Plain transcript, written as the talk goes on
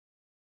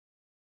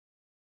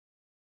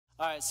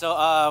All right,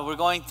 so we're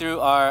going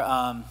through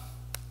our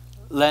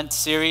Lent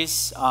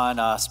series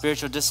on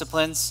spiritual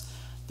disciplines,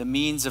 the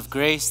means of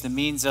grace, the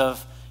means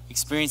of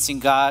experiencing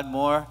God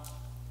more.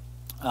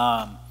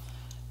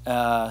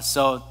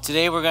 So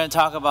today we're going to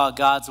talk about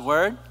God's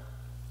Word.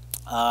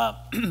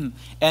 And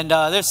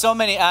there's so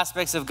many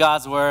aspects of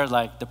God's Word,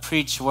 like the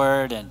preached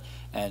Word and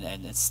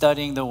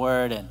studying the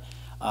Word and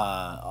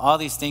all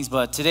these things.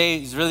 But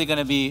today is really going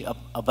to be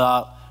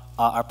about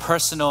our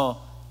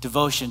personal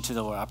devotion to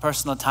the Word, our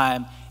personal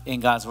time in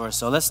God's Word.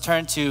 So let's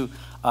turn to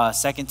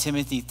 2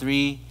 Timothy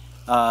 3,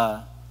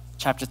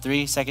 chapter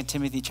 3. 2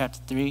 Timothy chapter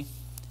 3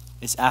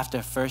 is after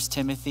 1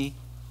 Timothy,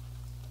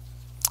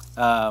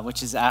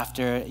 which is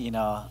after,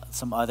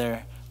 some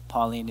other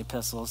Pauline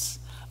epistles.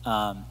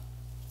 But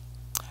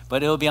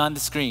it will be on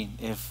the screen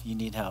if you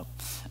need help.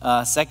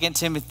 2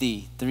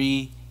 Timothy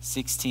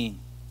 3:16.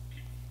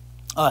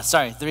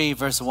 3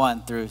 verse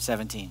 1 through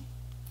 17.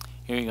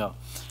 Here you go.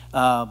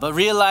 But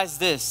realize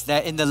this,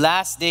 that in the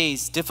last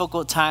days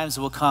difficult times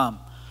will come,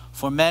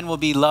 for men will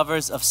be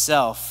lovers of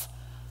self,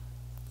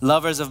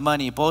 lovers of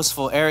money,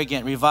 boastful,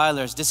 arrogant,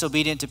 revilers,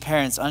 disobedient to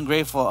parents,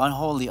 ungrateful,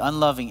 unholy,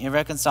 unloving,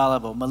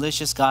 irreconcilable,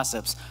 malicious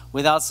gossips,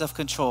 without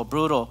self-control,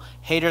 brutal,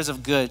 haters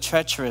of good,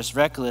 treacherous,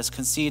 reckless,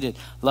 conceited,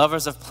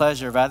 lovers of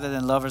pleasure rather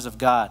than lovers of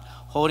God,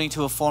 holding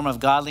to a form of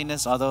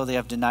godliness although they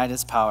have denied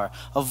its power.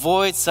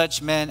 Avoid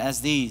such men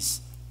as these.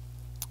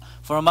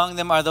 For among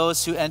them are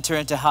those who enter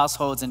into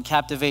households and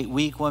captivate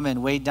weak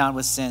women weighed down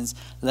with sins,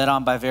 led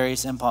on by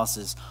various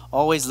impulses,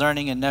 always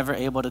learning and never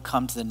able to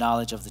come to the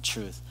knowledge of the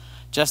truth.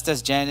 Just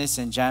as Jannes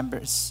and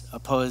Jambres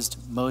opposed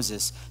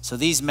Moses, so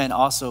these men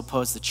also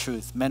oppose the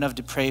truth, men of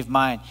depraved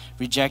mind,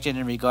 rejected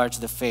in regard to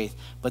the faith.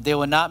 But they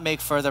will not make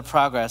further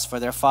progress,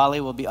 for their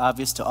folly will be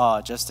obvious to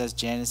all, just as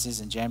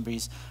Jannes and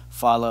Jambres'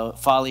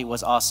 folly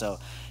was also.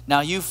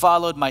 Now you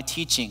followed my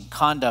teaching,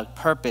 conduct,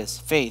 purpose,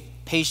 faith,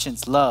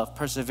 patience, love,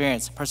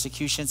 perseverance,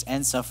 persecutions,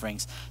 and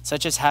sufferings,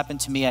 such as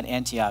happened to me at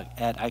Antioch,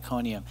 at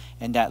Iconium,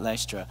 and at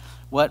Lystra.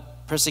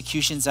 What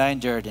persecutions I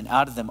endured, and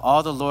out of them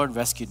all the Lord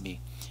rescued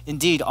me.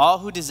 Indeed, all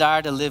who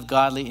desire to live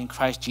godly in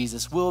Christ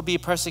Jesus will be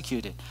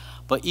persecuted.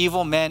 But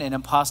evil men and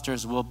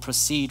impostors will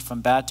proceed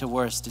from bad to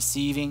worse,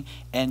 deceiving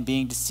and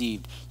being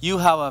deceived. You,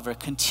 however,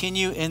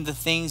 continue in the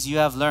things you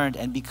have learned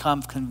and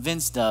become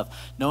convinced of,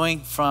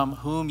 knowing from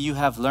whom you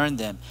have learned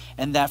them,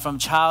 and that from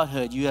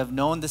childhood you have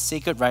known the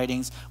sacred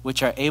writings,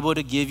 which are able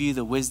to give you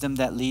the wisdom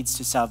that leads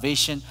to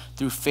salvation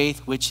through faith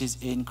which is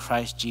in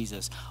Christ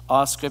Jesus.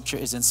 All scripture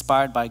is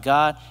inspired by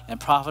God and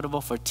profitable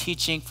for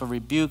teaching, for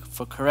rebuke,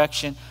 for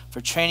correction,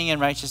 for training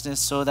in righteousness,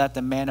 so that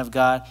the man of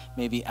God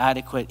may be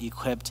adequate,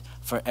 equipped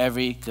for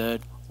every good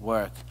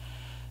work.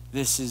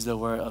 This is the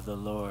word of the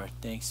Lord.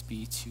 Thanks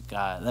be to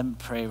God. Let me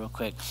pray real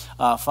quick.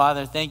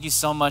 Father, thank you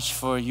so much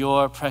for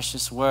your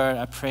precious word.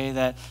 I pray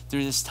that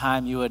through this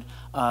time you would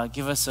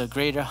give us a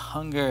greater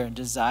hunger and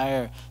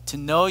desire to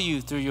know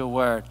you through your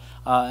word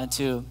and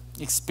to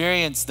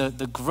experience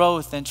the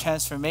growth and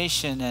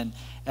transformation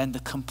and the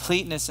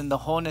completeness and the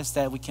wholeness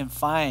that we can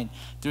find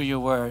through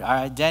your word. Our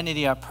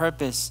identity, our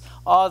purpose,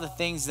 all the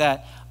things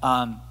that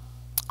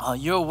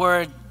your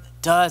word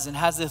does and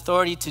has the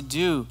authority to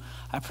do.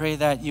 I pray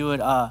that you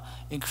would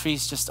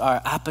increase just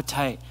our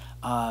appetite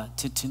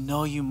to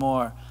know you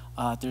more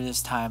through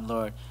this time,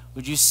 Lord.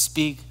 Would you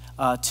speak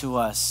to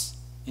us?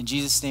 In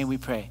Jesus' name we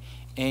pray.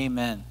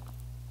 Amen.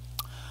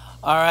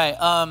 All right.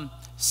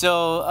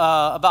 So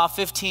about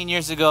 15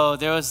 years ago,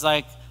 there was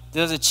a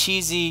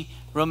cheesy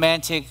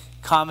romantic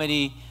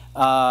comedy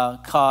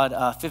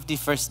called 50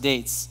 First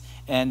Dates.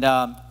 And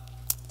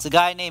it's a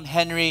guy named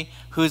Henry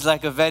who's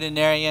like a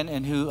veterinarian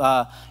and who,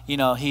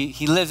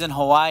 he lives in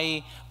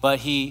Hawaii, but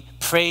he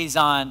preys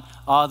on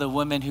all the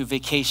women who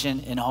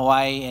vacation in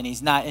Hawaii, and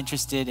he's not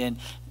interested in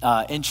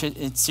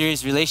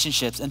serious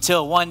relationships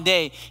until one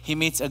day he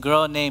meets a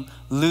girl named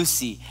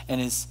Lucy and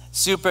is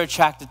super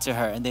attracted to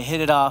her, and they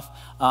hit it off,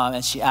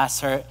 and she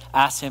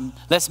asks him,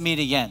 let's meet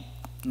again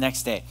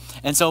next day.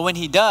 And so when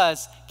he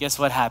does, guess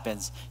what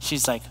happens?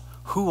 She's like,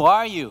 who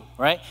are you,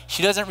 right?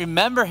 She doesn't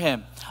remember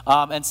him.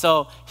 And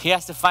so he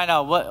has to find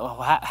out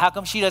how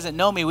come she doesn't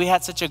know me? We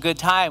had such a good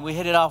time. We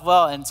hit it off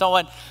well. And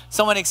someone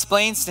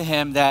explains to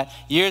him that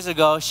years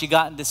ago she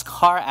got in this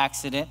car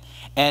accident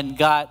and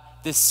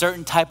got this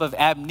certain type of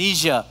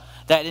amnesia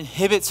that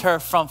inhibits her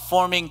from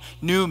forming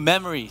new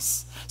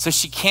memories. So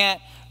she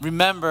can't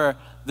remember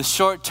the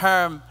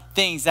short-term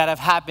things that have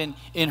happened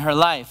in her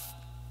life.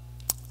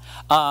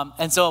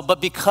 But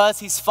because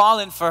he's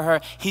fallen for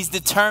her, he's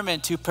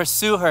determined to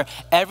pursue her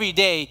every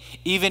day,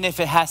 even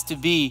if it has to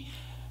be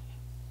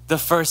the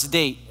first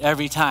date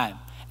every time.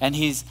 And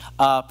he's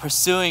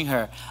pursuing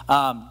her.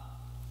 So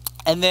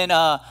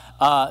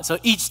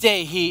each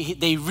day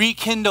they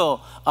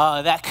rekindle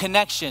that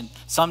connection.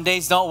 Some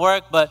days don't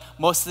work, but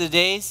most of the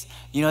days,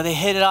 they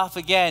hit it off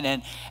again.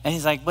 And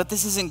he's like, but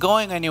this isn't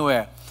going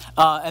anywhere.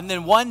 And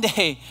then one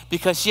day,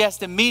 because she has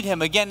to meet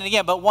him again and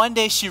again, but one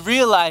day she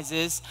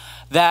realizes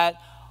that,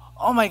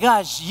 oh my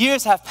gosh,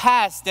 years have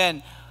passed,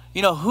 and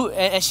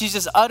and she's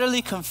just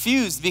utterly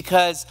confused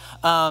because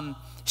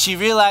she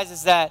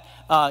realizes that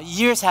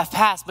years have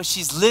passed, but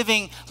she's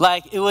living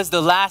like it was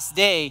the last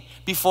day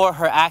before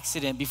her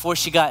accident, before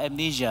she got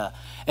amnesia.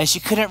 And she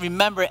couldn't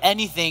remember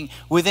anything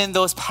within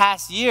those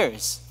past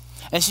years.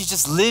 And she's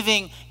just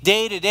living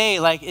day to day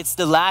like it's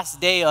the last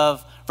day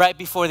of right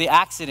before the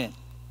accident.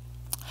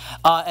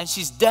 And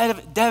she's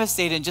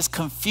devastated and just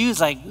confused,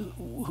 like,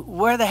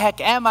 where the heck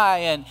am I?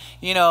 And,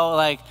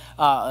 like,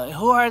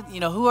 who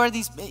are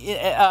these,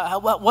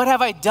 what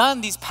have I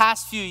done these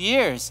past few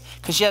years?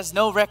 Because she has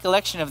no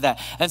recollection of that.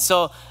 And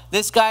so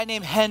this guy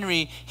named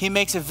Henry, he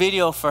makes a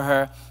video for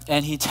her,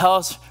 and he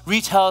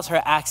retells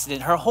her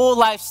accident, her whole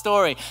life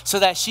story, so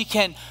that she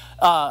can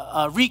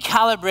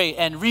recalibrate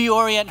and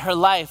reorient her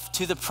life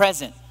to the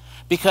present.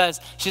 Because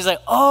she's like,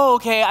 oh,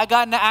 okay, I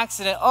got in an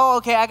accident. Oh,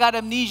 okay, I got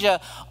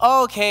amnesia.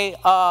 Oh, okay,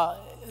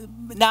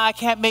 now I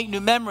can't make new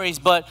memories.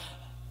 But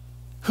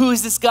who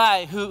is this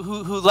guy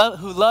who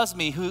loves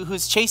me,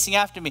 who's chasing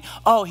after me?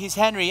 Oh, he's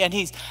Henry, and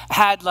he's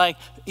had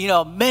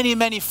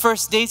many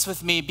first dates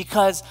with me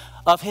because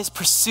of his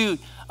pursuit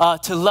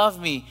to love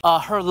me.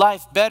 Her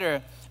life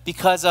better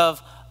because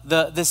of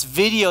this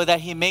video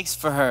that he makes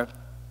for her.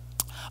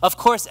 Of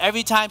course,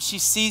 every time she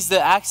sees the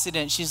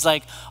accident, she's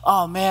like,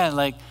 oh man,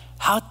 like,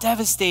 how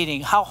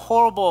devastating, how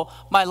horrible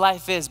my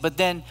life is. But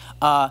then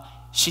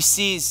she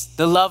sees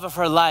the love of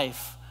her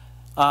life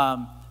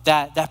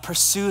that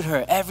pursued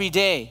her every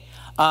day.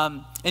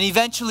 And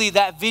eventually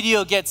that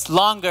video gets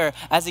longer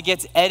as it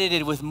gets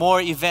edited with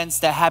more events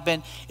that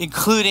happen,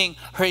 including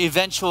her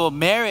eventual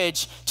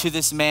marriage to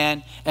this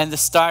man and the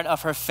start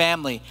of her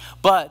family.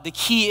 But the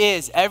key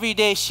is, every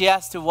day she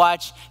has to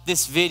watch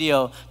this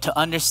video to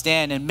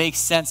understand and make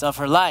sense of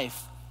her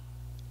life.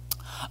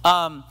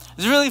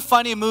 It's a really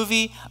funny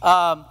movie,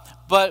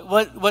 but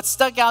what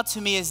stuck out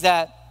to me is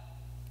that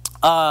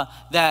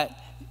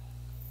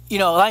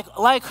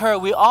like her,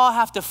 we all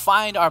have to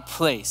find our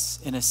place,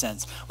 in a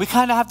sense. We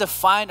kind of have to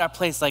find our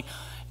place. Like,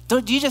 do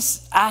you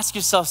just ask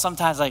yourself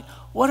sometimes, like,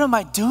 what am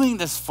I doing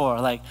this for?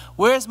 Like,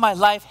 where's my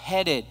life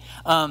headed?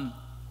 And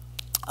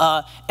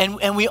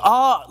we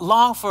all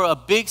long for a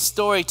big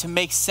story to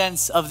make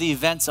sense of the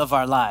events of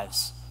our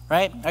lives,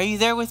 right? Are you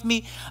there with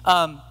me?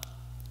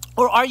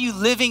 Or are you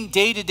living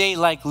day to day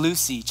like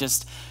Lucy,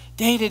 just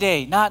day to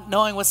day, not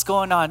knowing what's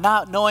going on,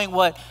 not knowing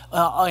what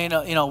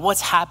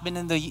what's happened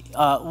in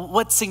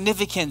what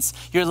significance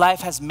your life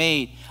has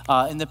made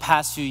in the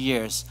past few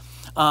years,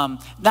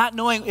 not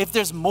knowing if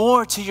there's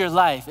more to your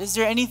life. Is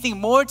there anything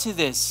more to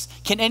this?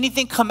 Can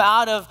anything come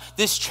out of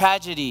this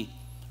tragedy,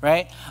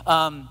 right?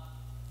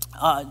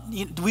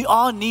 We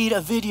all need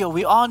a video.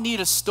 We all need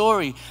a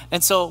story.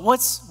 And so,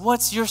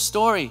 what's your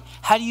story?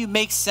 How do you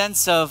make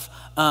sense of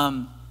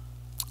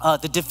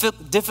the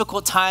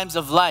difficult times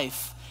of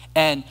life,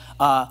 and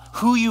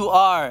who you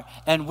are,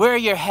 and where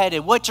you're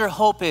headed, what your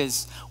hope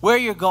is, where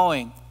you're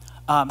going?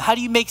 How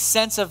do you make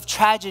sense of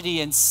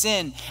tragedy and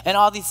sin and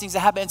all these things that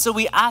happen? And so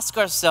we ask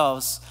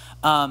ourselves,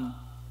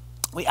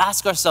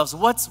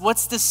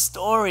 what's the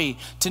story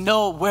to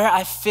know where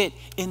I fit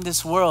in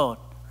this world,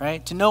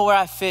 right? To know where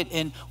I fit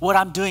in what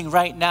I'm doing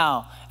right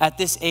now at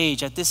this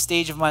age, at this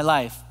stage of my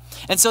life.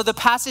 And so the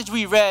passage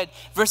we read,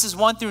 verses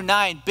 1 through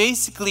 9,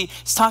 basically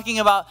is talking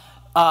about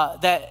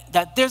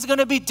that there's going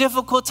to be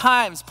difficult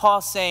times,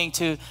 Paul's saying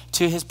to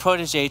his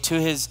protege, to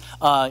his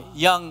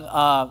young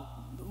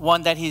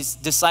one that he's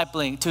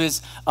discipling, to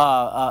his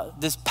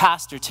this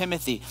pastor,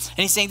 Timothy. And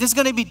he's saying there's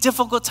going to be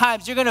difficult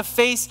times. You're going to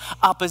face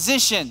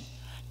opposition,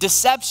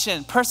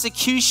 deception,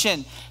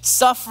 persecution,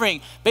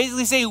 suffering.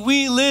 Basically saying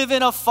we live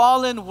in a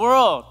fallen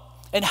world.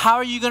 And how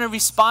are you going to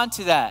respond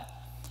to that?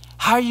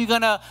 How are you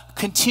going to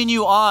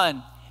continue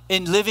on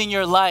in living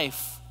your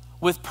life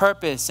with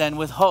purpose and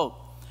with hope?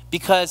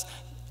 Because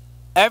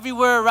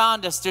everywhere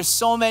around us, there's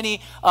so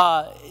many,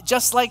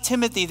 just like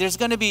Timothy, there's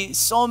going to be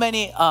so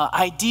many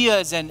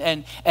ideas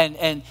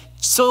and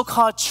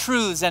so-called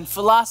truths and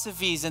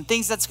philosophies and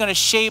things that's going to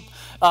shape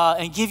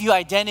and give you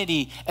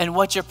identity and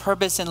what your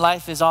purpose in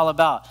life is all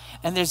about.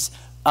 And there's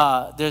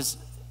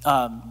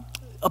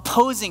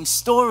opposing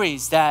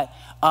stories that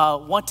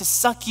want to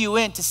suck you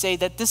in to say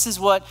that this is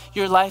what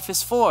your life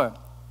is for.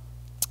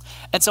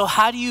 And so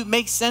how do you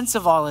make sense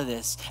of all of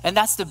this? And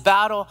that's the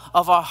battle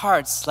of our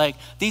hearts. Like,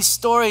 these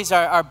stories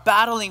are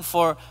battling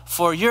for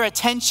your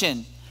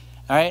attention,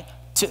 all right?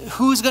 To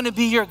who's going to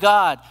be your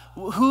God?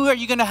 Who are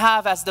you going to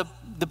have as the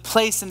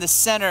place in the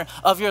center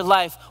of your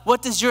life?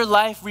 What does your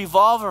life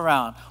revolve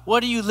around?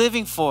 What are you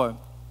living for?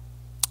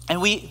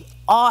 And we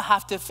all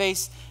have to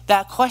face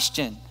that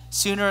question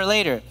sooner or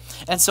later.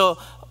 And so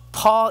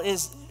Paul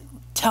is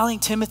telling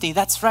Timothy,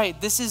 that's right,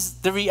 this is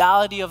the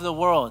reality of the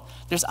world.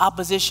 There's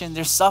opposition,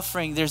 there's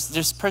suffering,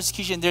 there's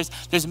persecution,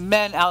 there's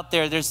men out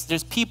there,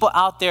 there's people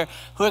out there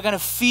who are going to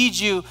feed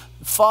you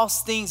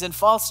false things and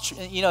false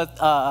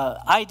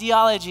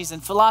ideologies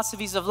and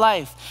philosophies of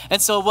life. And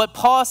so what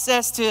Paul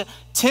says to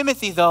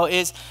Timothy, though,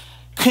 is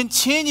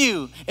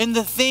continue in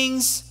the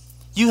things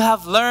you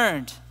have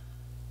learned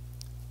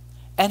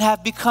and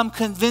have become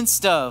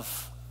convinced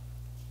of.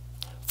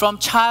 From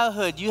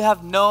childhood, you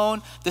have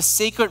known the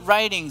sacred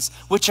writings,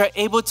 which are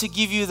able to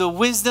give you the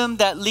wisdom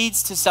that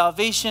leads to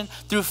salvation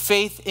through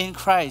faith in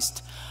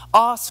Christ.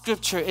 All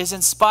scripture is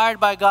inspired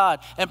by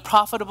God and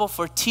profitable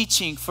for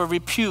teaching, for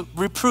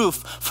reproof,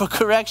 for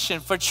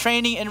correction, for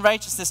training in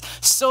righteousness,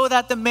 so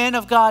that the man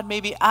of God may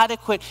be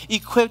adequate,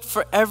 equipped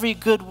for every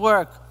good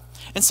work.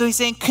 And so he's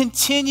saying,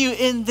 continue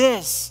in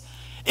this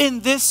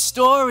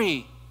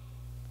story.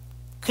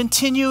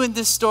 Continue in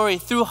this story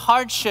through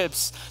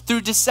hardships,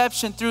 through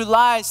deception, through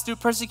lies, through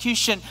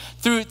persecution,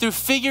 through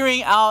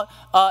figuring out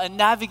and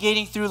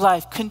navigating through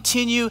life.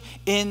 Continue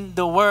in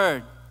the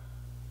word.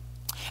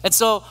 And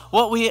so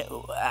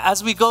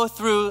as we go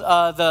through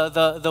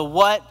the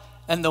what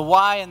and the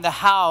why and the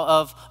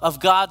how of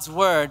God's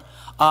word,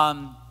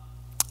 I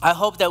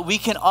hope that we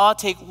can all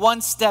take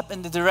one step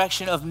in the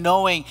direction of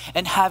knowing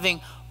and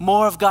having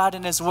more of God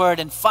in his word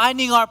and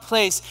finding our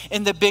place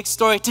in the big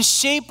story to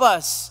shape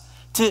us,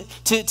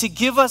 to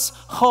give us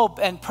hope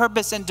and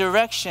purpose and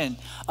direction,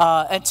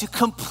 and to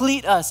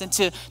complete us and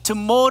to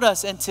mold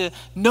us and to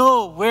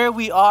know where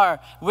we are,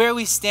 where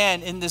we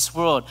stand in this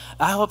world.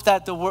 I hope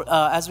that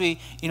as we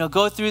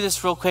go through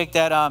this real quick,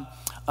 that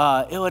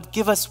it would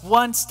give us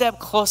one step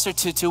closer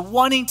to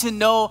wanting to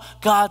know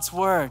God's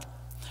word.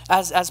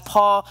 As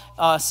Paul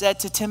said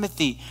to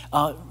Timothy,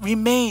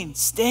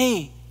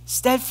 stay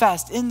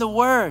steadfast in the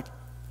word,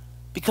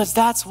 because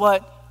that's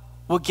what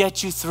will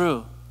get you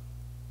through.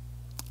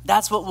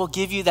 That's what will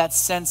give you that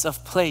sense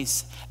of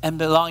place and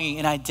belonging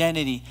and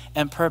identity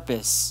and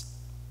purpose.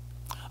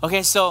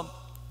 Okay, so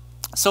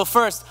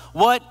first,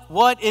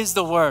 what is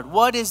the word?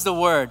 What is the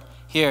word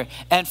here?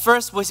 And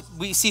first,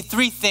 we see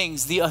three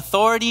things: the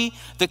authority,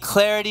 the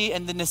clarity,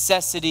 and the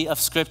necessity of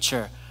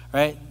Scripture,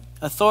 right?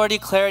 Authority,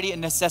 clarity,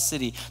 and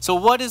necessity. So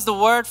what is the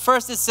word?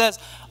 First, it says,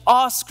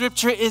 all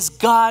Scripture is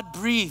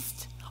God-breathed.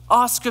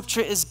 All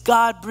Scripture is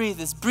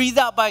God-breathed. It's breathed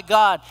out by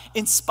God,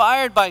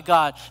 inspired by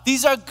God.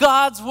 These are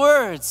God's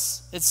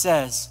words, it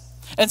says.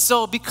 And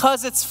so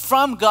because it's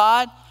from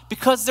God,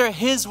 because they're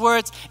his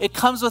words, it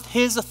comes with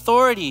his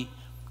authority,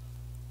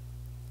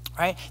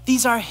 right?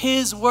 These are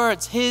his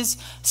words, his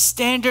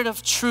standard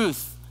of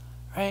truth,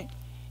 right?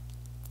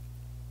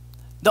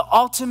 The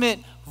ultimate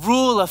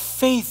rule of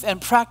faith and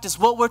practice,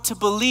 what we're to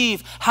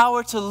believe, how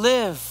we're to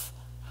live,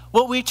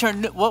 what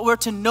we're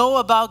to know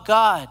about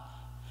God.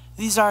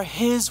 These are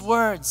his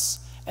words,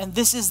 and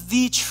this is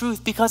the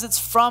truth because it's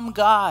from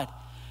God,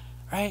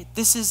 right?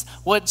 This is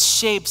what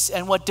shapes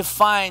and what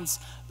defines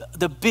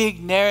the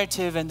big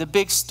narrative and the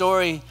big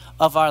story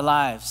of our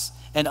lives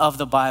and of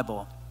the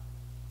Bible.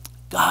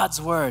 God's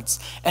words.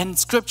 And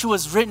Scripture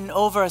was written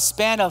over a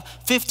span of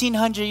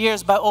 1,500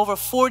 years by over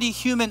 40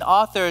 human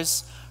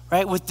authors,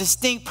 right, with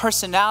distinct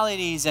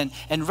personalities and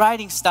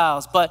writing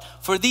styles. But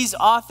for these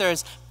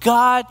authors,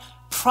 God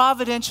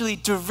providentially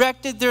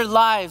directed their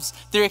lives,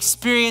 their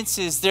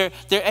experiences, their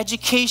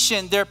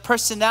education, their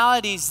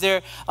personalities,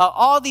 their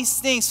all these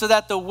things, so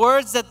that the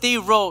words that they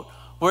wrote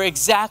were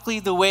exactly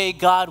the way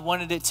God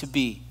wanted it to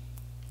be.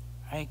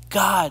 Right?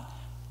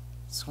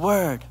 God's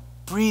word,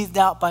 breathed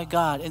out by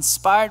God,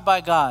 inspired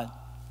by God.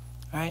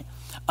 Right?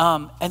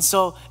 And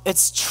so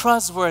it's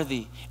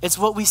trustworthy. It's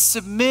what we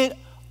submit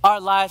our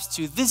lives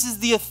to. This is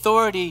the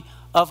authority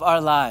of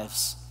our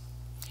lives.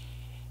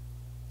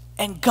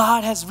 And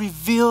God has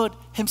revealed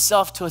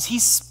himself to us.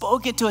 He's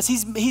spoken to us.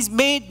 He's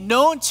made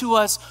known to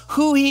us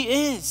who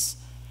he is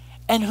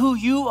and who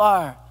you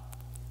are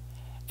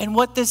and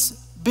what this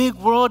big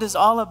world is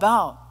all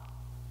about.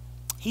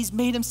 He's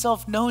made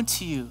himself known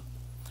to you.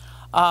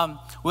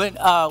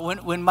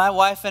 When my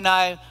wife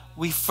and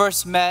we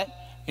first met,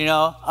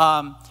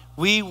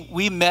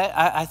 we met,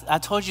 I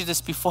told you this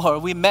before,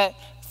 we met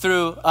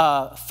through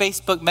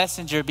Facebook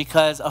Messenger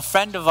because a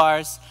friend of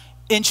ours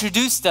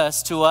introduced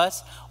us to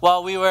us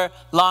while we were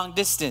long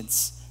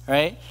distance,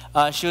 right?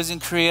 She was in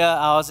Korea,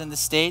 I was in the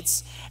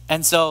States.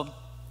 And so,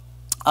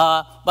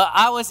 but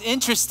I was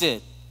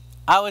interested.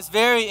 I was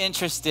very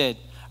interested,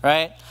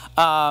 right?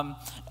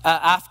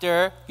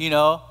 After,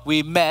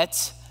 we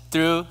met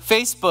through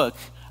Facebook.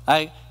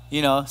 I,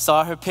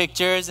 saw her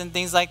pictures and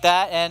things like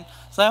that. And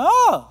it's like,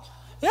 oh,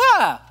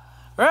 yeah,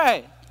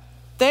 right.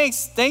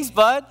 Thanks,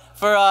 bud,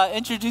 for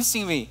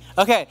introducing me.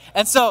 Okay,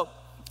 and so,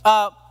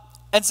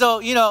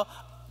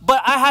 but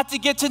I had to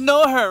get to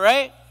know her,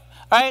 right?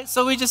 All right,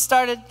 so we just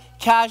started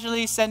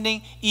casually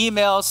sending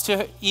emails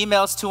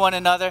to one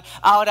another.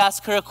 I would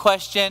ask her a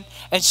question,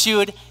 and she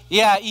would,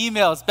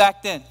 emails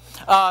back then.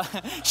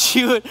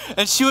 She would,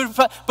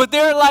 but they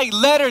were like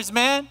letters,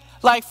 man,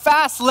 like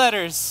fast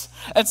letters.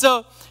 And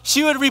so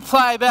she would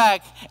reply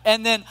back,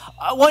 and then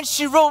once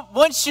she wrote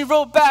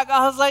back,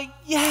 I was like,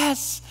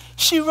 yes,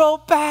 she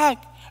wrote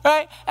back,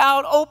 right? And I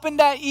would open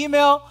that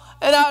email,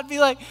 and I would be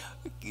like,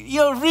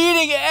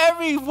 reading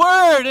every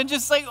word and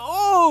just like,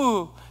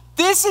 oh,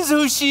 this is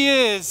who she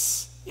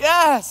is.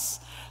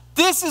 Yes,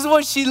 this is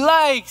what she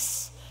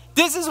likes.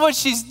 This is what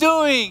she's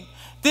doing.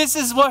 This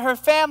is what her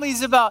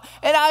family's about.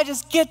 And I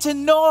just get to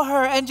know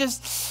her and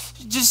just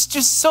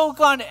soak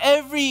on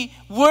every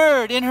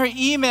word in her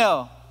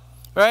email,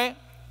 right?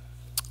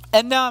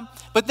 And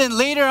but then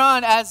later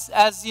on,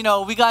 as you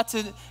know, we got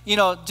to, you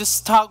know,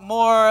 just talk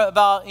more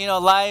about, you know,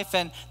 life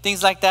and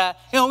things like that.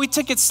 You know, we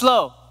took it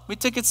slow.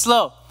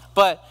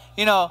 But,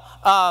 you know,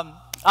 I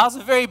was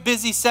a very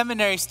busy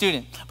seminary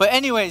student. But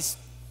anyways,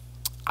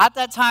 at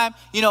that time,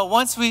 you know,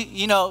 once we,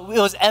 you know, it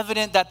was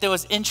evident that there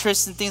was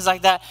interest and things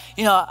like that,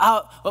 you know,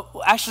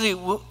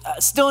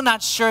 still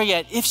not sure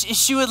yet. If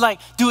she would like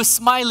do a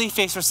smiley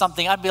face or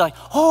something, I'd be like,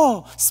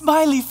 oh,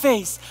 smiley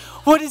face.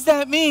 What does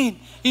that mean?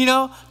 You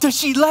know, does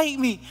she like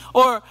me?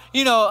 Or,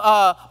 you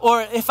know,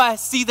 or if I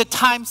see the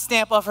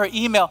timestamp of her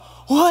email,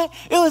 what?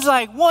 It was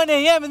like 1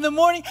 a.m. in the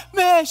morning.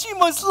 Man, she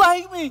must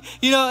like me.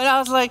 You know, and I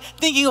was like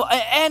thinking,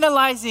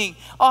 analyzing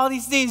all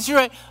these things. You're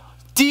right.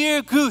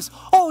 Dear Goose.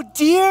 Oh,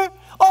 dear?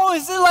 Oh,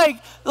 is it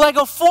like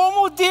a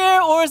formal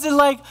dear, or is it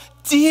like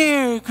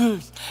dear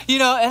Goose? You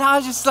know, and I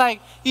was just like,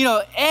 you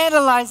know,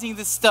 analyzing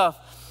this stuff.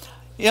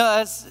 You know,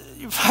 that's,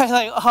 you're probably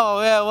like,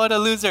 oh, yeah, what a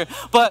loser.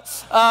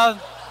 But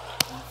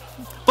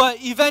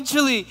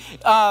eventually,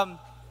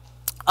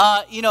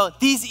 you know,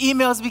 these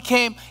emails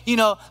became, you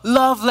know,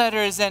 love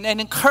letters and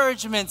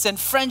encouragements and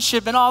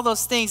friendship and all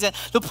those things. And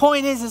the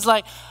point is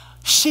like,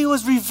 she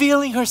was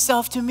revealing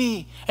herself to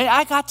me, and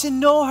I got to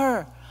know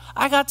her.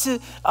 I got to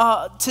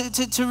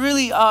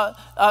really,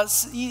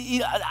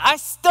 I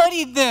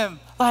studied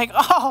them like,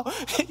 oh,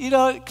 you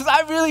know, because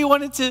I really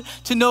wanted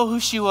to know who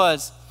she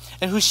was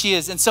and who she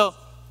is. And so,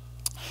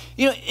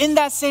 you know, in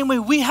that same way,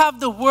 we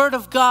have the Word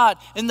of God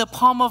in the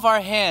palm of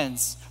our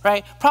hands,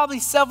 right? Probably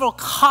several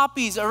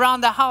copies around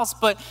the house,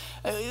 but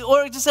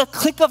or just a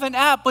click of an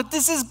app. But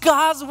this is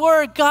God's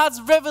Word, God's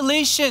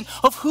revelation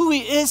of who He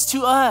is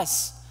to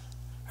us,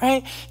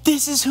 right?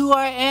 This is who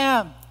I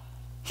am,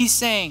 He's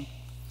saying.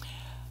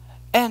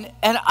 And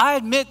I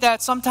admit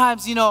that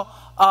sometimes, you know,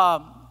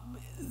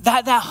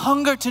 that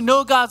hunger to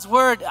know God's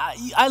Word,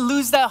 I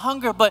lose that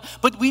hunger. But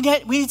we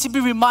need to be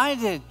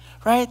reminded,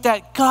 right,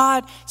 that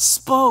God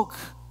spoke.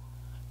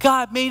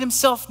 God made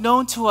Himself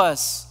known to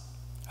us,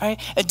 right?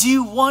 And do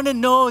you want to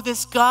know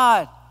this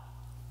God?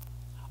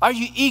 Are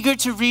you eager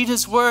to read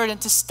His Word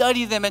and to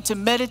study them and to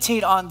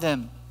meditate on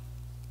them?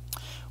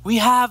 We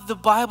have the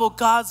Bible,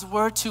 God's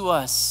Word to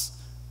us,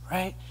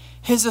 right?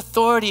 His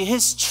authority,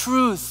 His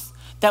truth,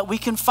 that we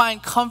can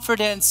find comfort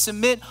in and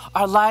submit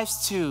our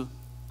lives to.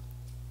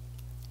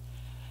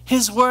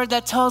 His Word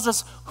that tells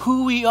us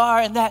who we are,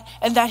 and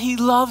that He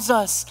loves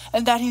us,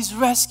 and that He's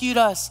rescued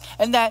us,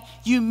 and that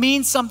you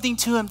mean something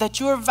to Him, that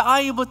you are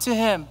valuable to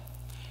Him.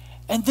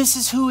 And this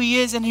is who He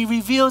is, and He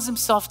reveals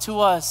Himself to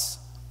us.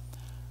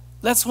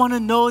 Let's want to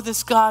know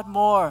this God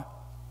more.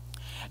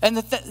 And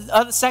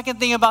the second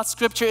thing about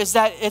Scripture is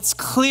that it's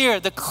clear.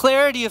 The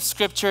clarity of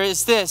Scripture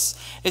is this,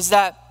 is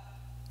that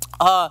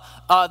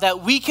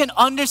that we can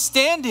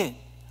understand it.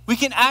 We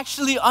can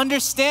actually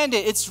understand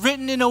it. It's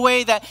written in a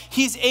way that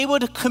He's able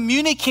to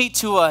communicate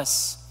to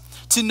us,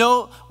 to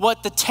know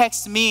what the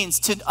text means,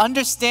 to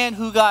understand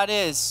who God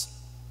is.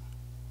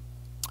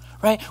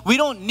 Right? We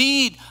don't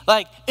need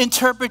like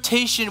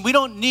interpretation. We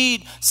don't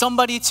need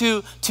somebody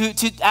to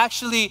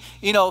actually,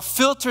 you know,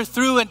 filter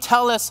through and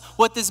tell us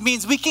what this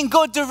means. We can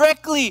go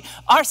directly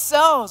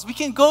ourselves. We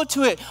can go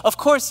to it. Of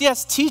course,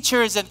 yes,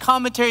 teachers and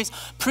commentaries,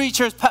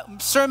 preachers,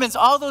 sermons,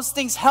 all those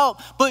things help.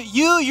 But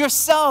you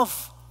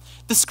yourself,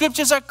 the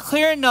Scriptures are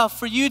clear enough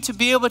for you to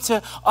be able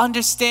to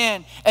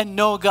understand and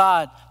know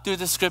God through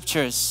the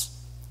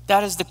Scriptures.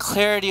 That is the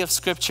clarity of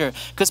Scripture.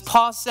 Because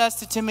Paul says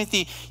to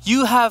Timothy,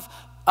 you have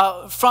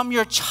from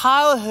your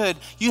childhood,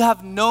 you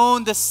have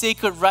known the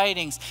sacred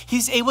writings.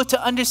 He's able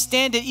to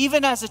understand it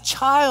even as a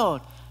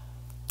child.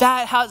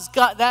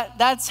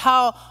 That's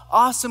how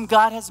awesome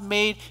God has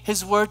made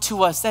His Word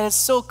to us. That is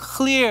so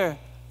clear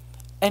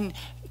and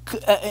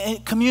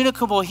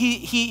communicable.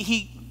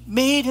 He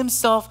made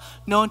Himself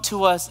known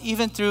to us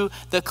even through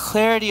the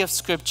clarity of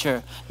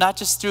Scripture, not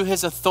just through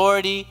His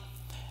authority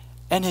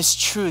and His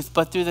truth,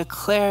 but through the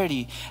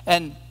clarity.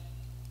 And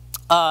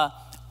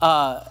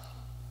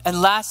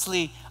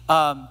lastly,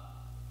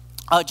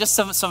 just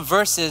some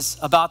verses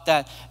about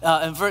that.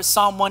 In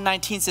Psalm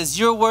 119 says,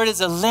 your word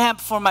is a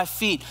lamp for my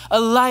feet, a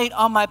light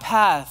on my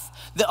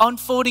path. The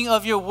unfolding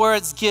of your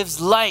words gives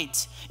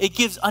light. It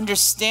gives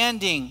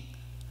understanding.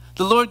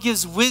 The Lord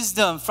gives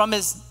wisdom. From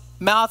His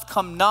mouth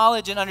come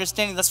knowledge and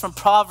understanding. That's from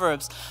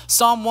Proverbs.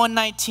 Psalm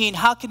 119,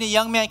 how can a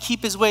young man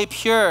keep his way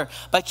pure?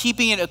 By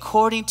keeping it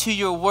according to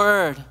your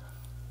word.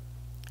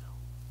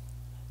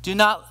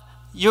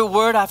 Your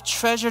word I've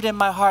treasured in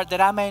my heart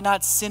that I may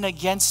not sin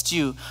against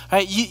you.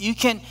 Right? You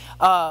can,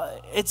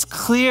 it's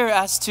clear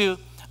as to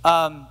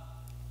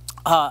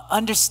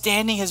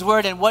understanding His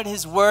word and what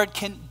His word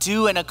can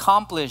do and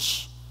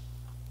accomplish.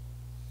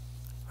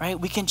 Right?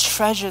 We can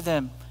treasure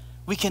them.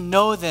 We can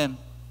know them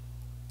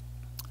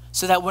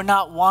so that we're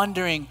not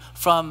wandering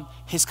from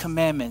His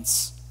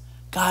commandments.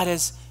 God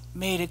has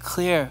made it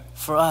clear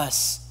for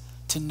us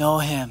to know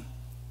Him.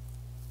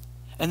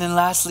 And then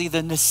lastly,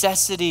 the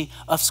necessity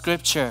of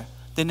Scripture.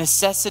 The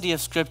necessity of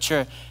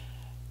Scripture.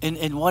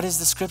 In what is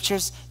the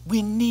Scriptures?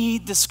 We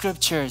need the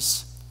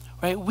Scriptures.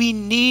 right? We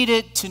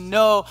needed to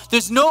know.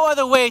 There's no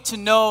other way to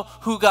know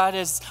who God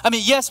is. I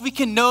mean, yes, we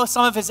can know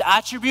some of his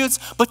attributes,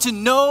 but to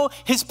know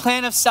his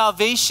plan of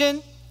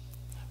salvation,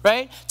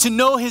 right? To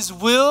know his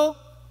will,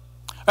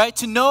 right?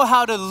 To know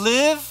how to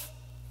live,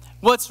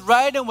 what's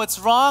right and what's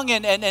wrong,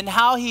 and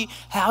how he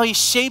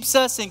shapes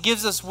us and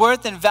gives us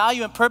worth and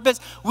value and purpose.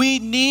 We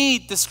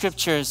need the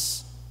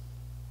scriptures,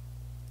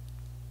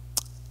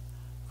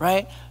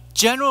 right?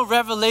 General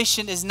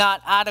revelation is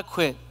not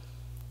adequate.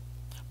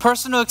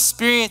 Personal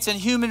experience and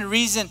human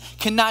reason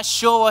cannot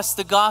show us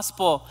the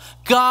gospel.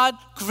 God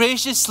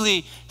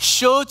graciously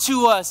showed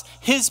to us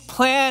his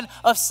plan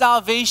of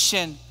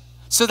salvation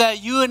so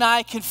that you and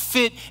I can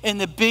fit in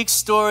the big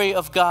story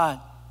of God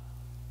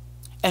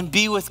and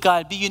be with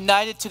God, be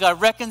united to God,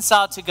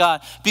 reconciled to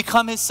God,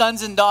 become his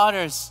sons and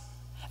daughters,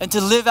 and to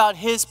live out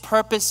his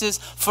purposes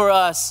for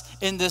us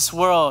in this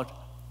world.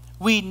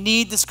 We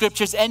need the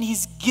scriptures, and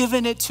he's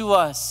given it to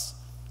us.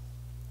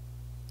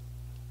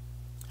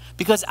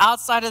 Because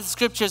outside of the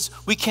scriptures,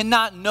 we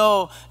cannot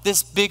know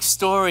this big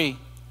story.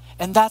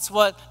 And that's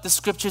what the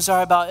scriptures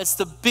are about. It's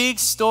the big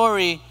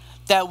story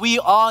that we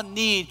all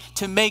need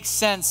to make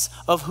sense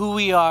of who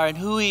we are and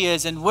who he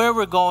is and where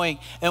we're going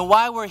and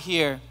why we're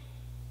here.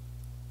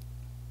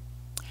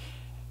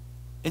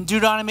 In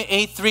Deuteronomy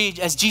 8:3,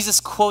 as Jesus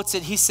quotes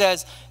it, he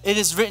says, "It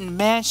is written,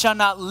 man shall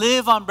not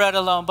live on bread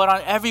alone, but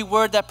on every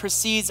word that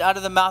proceeds out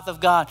of the mouth of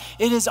God."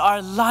 It is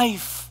our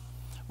life.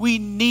 We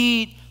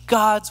need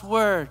God's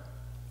word.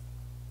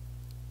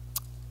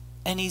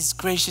 And he's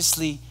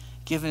graciously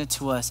given it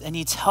to us. And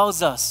he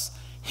tells us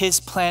his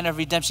plan of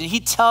redemption. He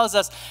tells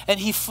us and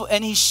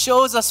he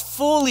shows us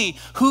fully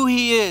who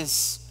he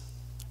is,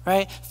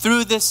 right?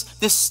 Through this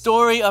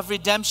story of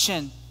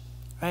redemption,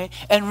 right?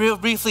 And real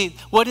briefly,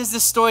 what is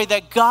this story?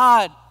 That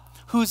God,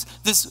 who's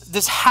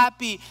this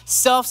happy,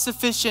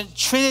 self-sufficient,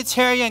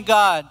 Trinitarian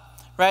God,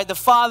 right? The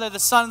Father, the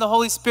Son, and the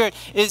Holy Spirit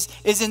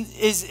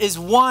is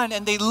one,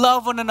 and they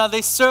love one another,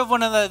 they serve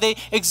one another, they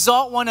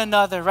exalt one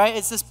another, right?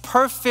 It's this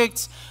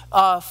perfect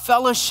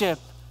fellowship,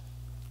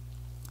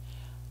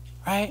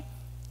 right?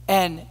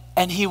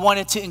 And he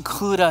wanted to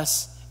include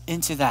us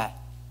into that,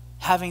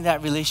 having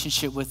that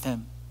relationship with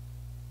him,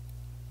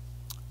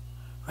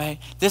 right?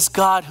 This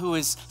God who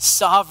is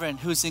sovereign,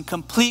 who's in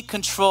complete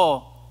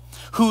control,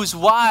 who's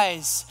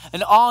wise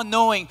and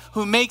all-knowing,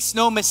 who makes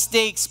no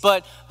mistakes,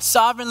 but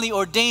sovereignly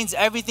ordains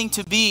everything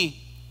to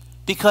be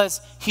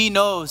because he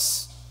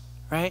knows,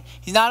 right?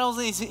 He not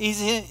only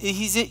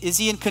is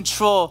he in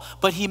control,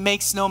 but he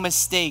makes no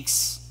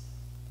mistakes.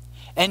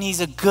 And he's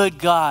a good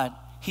God.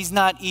 He's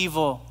not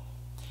evil.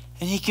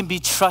 And he can be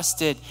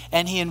trusted,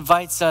 and he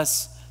invites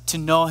us to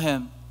know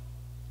him,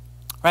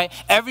 right?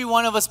 Every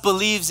one of us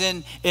believes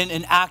in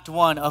Act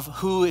 1 of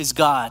who is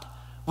God.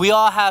 We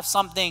all have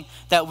something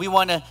that we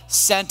want to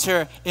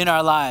center in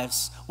our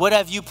lives. What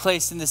have you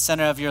placed in the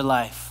center of your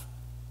life?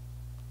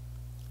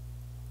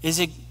 Is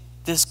it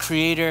this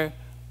creator,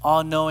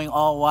 all-knowing,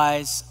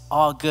 all-wise,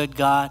 all-good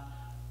God?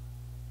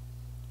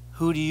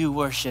 Who do you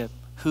worship?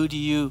 Who do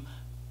you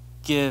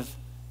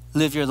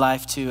live your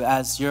life to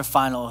as your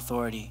final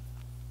authority?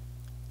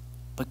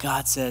 But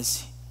God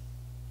says,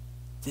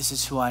 this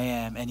is who I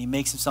am, and he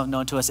makes himself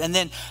known to us. And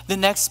then the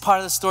next part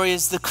of the story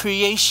is the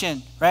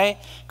creation, right?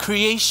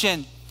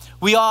 Creation.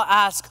 We all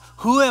ask,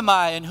 who am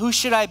I and who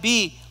should I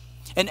be?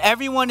 And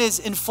everyone is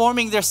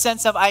informing their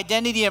sense of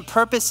identity and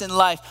purpose in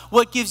life.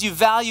 What gives you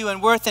value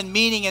and worth and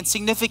meaning and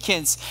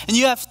significance? And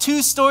you have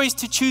two stories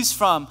to choose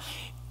from.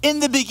 In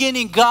the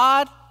beginning,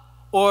 God,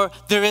 or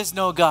there is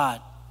no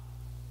God.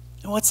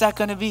 And what's that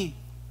going to be?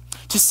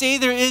 To say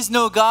there is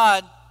no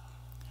God,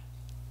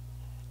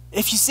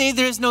 if you say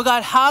there is no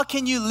God, how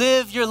can you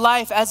live your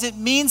life as it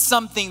means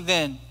something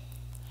then?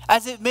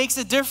 As it makes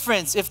a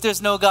difference if there's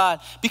no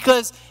God.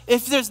 Because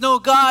if there's no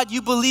God,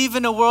 you believe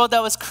in a world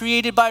that was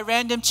created by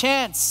random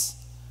chance.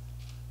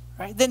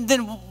 Right?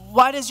 Then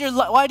why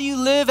do you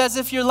live as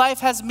if your life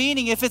has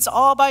meaning if it's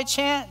all by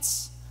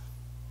chance?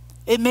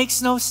 It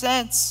makes no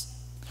sense.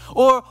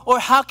 Or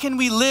how can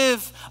we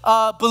live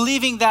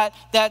believing that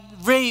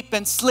rape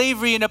and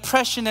slavery and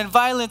oppression and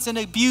violence and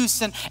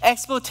abuse and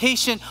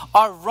exploitation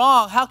are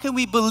wrong? How can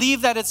we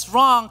believe that it's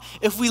wrong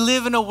if we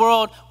live in a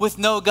world with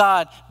no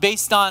God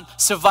based on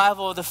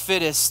survival of the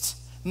fittest,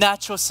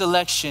 natural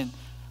selection?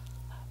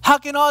 How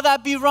can all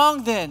that be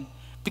wrong then?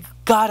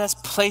 God has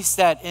placed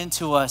that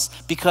into us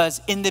because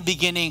in the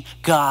beginning,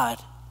 God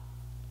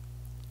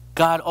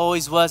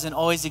always was and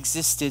always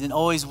existed and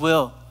always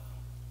will.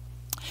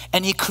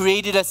 And he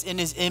created us in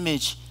his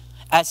image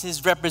as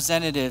his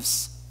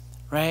representatives,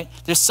 right?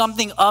 There's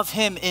something of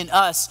him in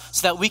us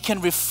so that we can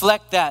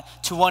reflect that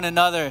to one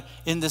another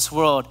in this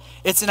world.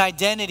 It's an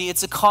identity,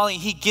 it's a calling.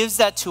 He gives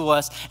that to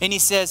us and he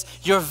says,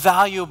 you're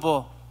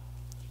valuable.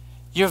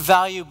 You're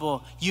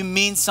valuable. You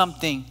mean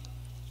something.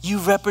 You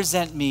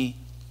represent me.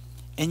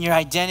 And your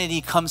identity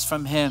comes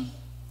from him.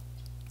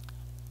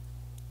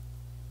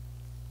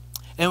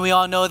 And we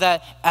all know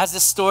that as the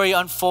story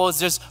unfolds,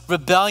 there's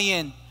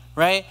rebellion,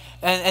 right?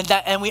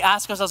 And we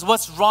ask ourselves,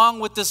 what's wrong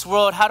with this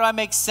world? How do I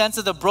make sense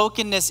of the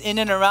brokenness in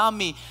and around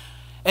me?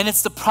 And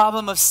it's the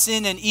problem of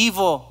sin and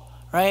evil,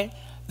 right?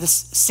 This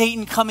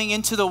Satan coming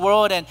into the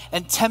world and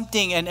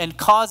tempting and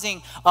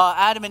causing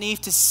Adam and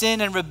Eve to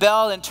sin and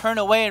rebel and turn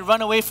away and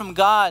run away from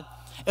God.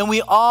 And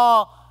we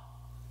all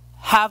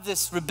have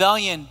this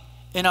rebellion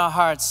in our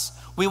hearts.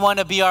 We want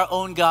to be our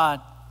own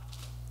God.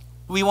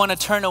 We want to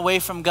turn away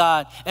from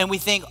God. And we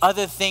think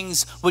other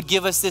things would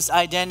give us this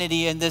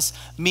identity and this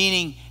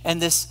meaning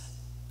and this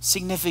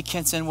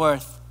significance and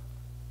worth.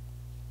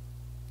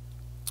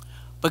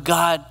 But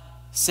God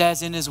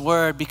says in his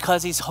word,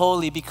 because he's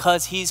holy,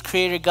 because he's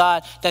creator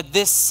God, that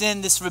this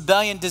sin, this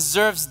rebellion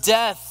deserves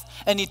death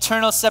and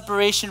eternal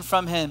separation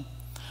from him.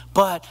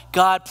 But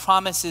God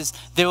promises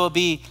there will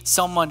be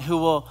someone who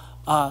will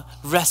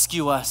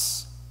rescue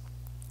us.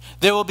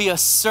 There will be a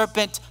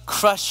serpent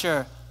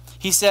crusher.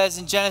 He says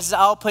in Genesis,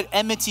 I'll put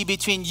enmity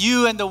between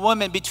you and the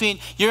woman, between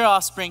your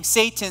offspring,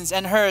 Satan's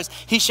and hers.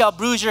 He shall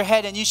bruise your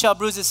head and you shall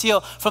bruise his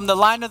heel. From the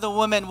line of the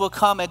woman will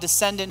come a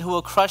descendant who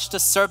will crush the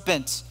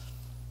serpent.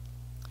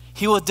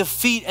 He will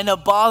defeat and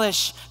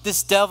abolish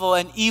this devil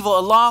and evil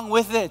along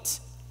with it.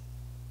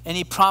 And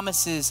he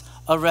promises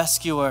a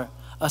rescuer,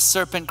 a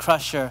serpent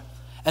crusher.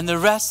 And the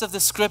rest of the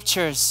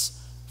scriptures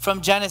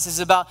from Genesis is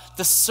about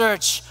the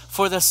search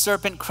for the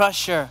serpent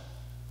crusher.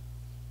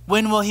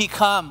 When will he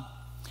come?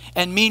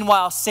 And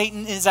meanwhile,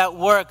 Satan is at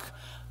work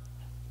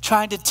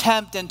trying to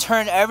tempt and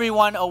turn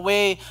everyone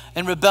away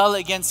and rebel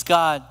against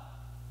God.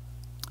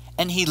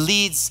 And he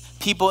leads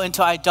people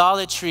into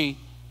idolatry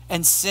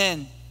and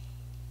sin.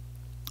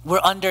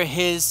 We're under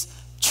his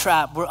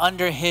trap. We're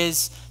under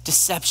his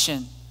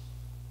deception.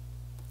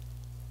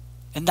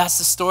 And that's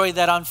the story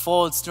that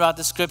unfolds throughout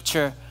the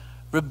scripture.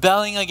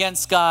 Rebelling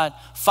against God,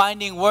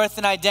 finding worth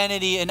and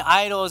identity in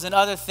idols and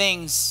other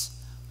things,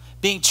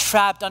 being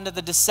trapped under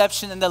the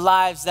deception and the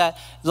lies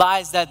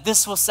that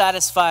this will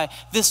satisfy,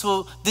 this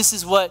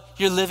is what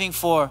you're living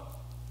for,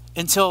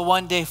 until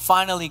one day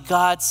finally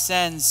God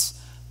sends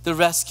the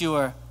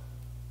rescuer.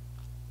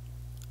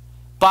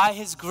 By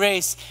his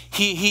grace,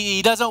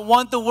 he doesn't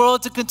want the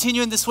world to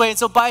continue in this way. And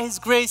so by his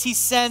grace, he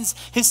sends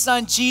his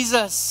son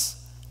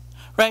Jesus,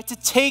 right, to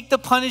take the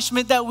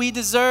punishment that we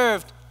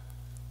deserved,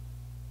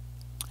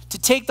 to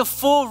take the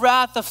full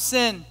wrath of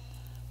sin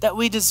that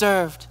we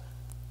deserved.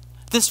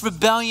 This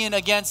rebellion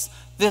against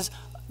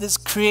this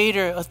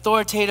creator,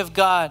 authoritative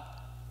God.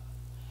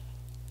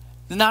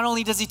 Not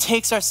only does he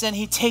take our sin,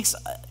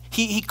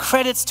 he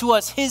credits to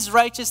us his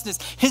righteousness,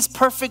 his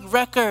perfect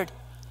record,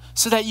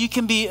 so that you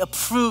can be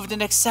approved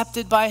and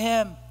accepted by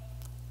him.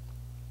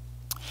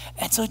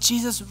 And so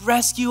Jesus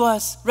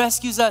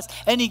rescues us,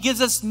 and he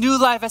gives us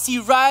new life. As he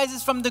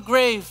rises from the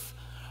grave,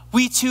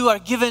 we too are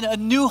given a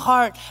new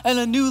heart and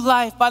a new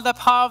life by the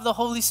power of the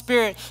Holy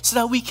Spirit, so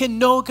that we can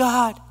know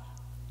God.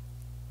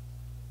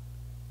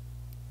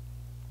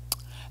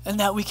 And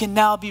that we can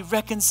now be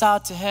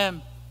reconciled to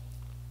him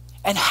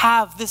and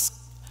have this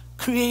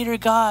creator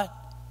God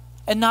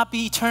and not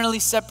be eternally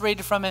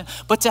separated from him,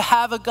 but to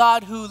have a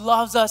God who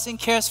loves us and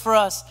cares for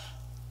us.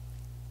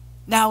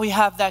 Now we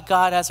have that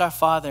God as our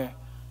Father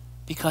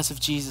because of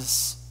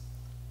Jesus.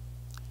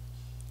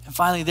 And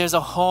finally, there's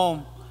a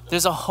home.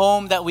 There's a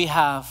home that we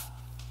have.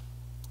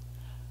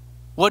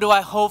 What do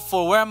I hope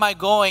for? Where am I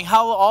going?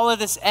 How will all of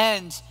this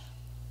end?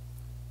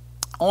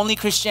 Only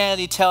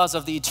Christianity tells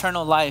of the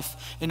eternal life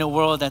in a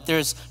world that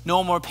there's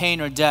no more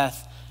pain or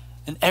death,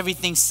 and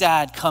everything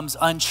sad comes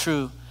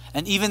untrue.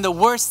 And even the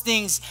worst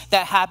things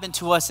that happen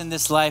to us in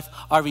this life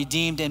are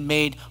redeemed and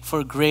made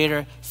for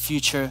greater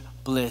future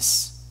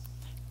bliss.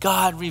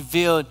 God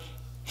revealed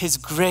his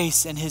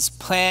grace and his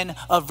plan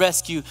of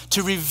rescue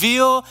to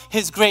reveal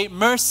his great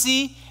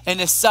mercy and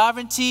his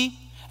sovereignty,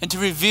 and to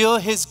reveal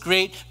his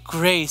great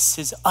grace,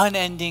 his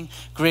unending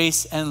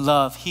grace and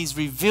love. He's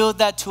revealed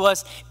that to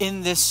us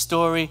in this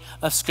story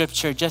of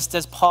scripture, just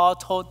as Paul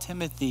told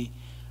Timothy,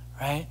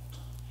 right?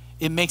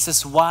 It makes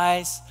us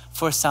wise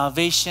for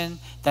salvation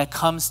that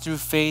comes through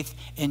faith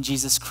in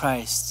Jesus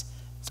Christ.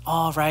 It's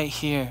all right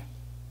here.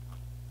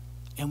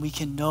 And we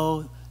can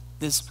know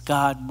this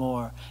God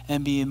more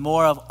and be in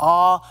more of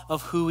awe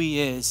of who he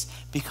is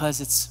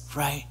because it's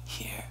right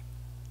here.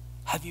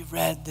 Have you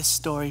read this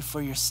story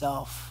for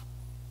yourself?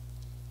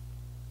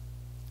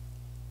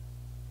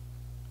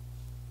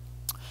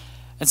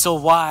 And so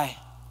why?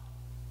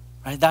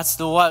 Right? That's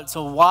the what.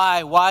 So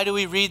why? Why do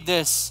we read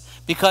this?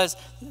 Because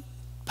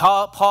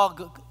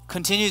Paul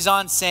continues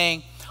on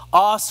saying,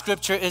 all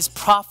scripture is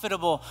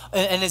profitable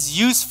and is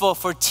useful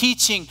for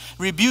teaching,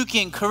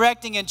 rebuking,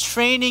 correcting, and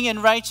training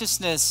in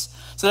righteousness,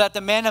 so that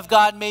the man of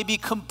God may be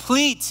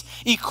complete,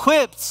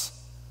 equipped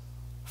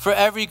for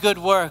every good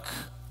work.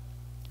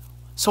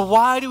 So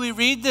why do we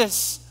read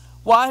this?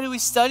 Why do we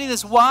study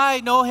this? Why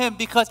know him?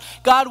 Because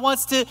God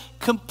wants to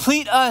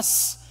complete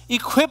us,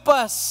 equip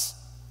us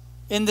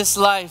in this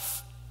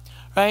life,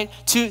 right?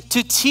 To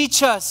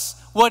teach us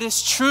what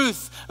is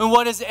truth and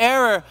what is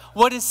error,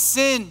 what is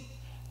sin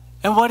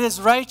and what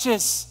is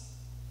righteous.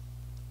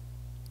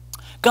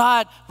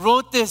 God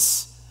wrote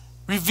this,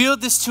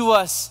 revealed this to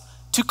us,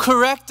 to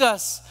correct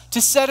us,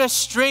 to set us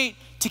straight,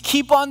 to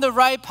keep on the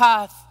right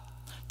path,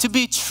 to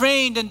be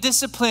trained and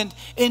disciplined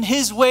in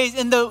his ways,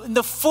 in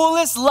the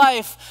fullest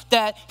life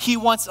that he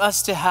wants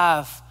us to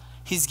have.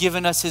 He's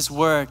given us his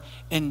word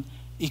and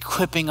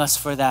equipping us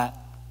for that.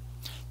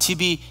 To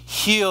be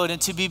healed and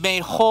to be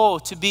made whole,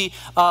 to be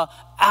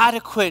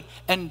adequate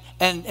and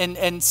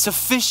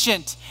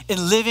sufficient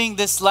in living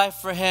this life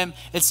for him.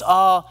 It's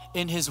all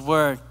in his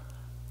word,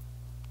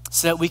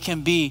 so that we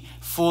can be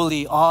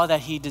fully all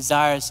that he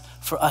desires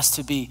for us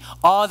to be.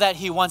 All that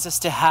he wants us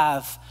to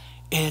have,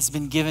 it has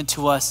been given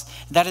to us.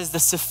 That is the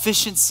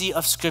sufficiency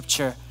of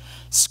Scripture.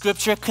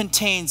 Scripture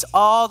contains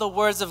all the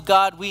words of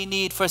God we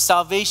need for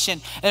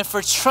salvation and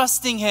for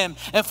trusting him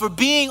and for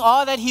being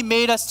all that he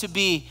made us to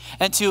be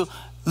and to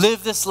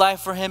live this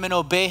life for him and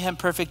obey him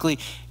perfectly.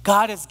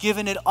 God has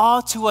given it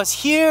all to us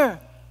here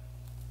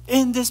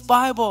in this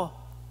Bible.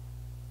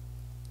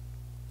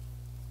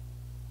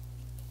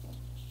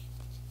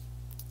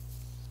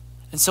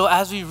 And so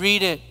as we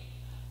read it,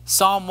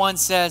 Psalm 1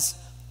 says,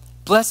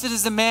 "Blessed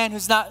is the man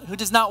who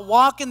does not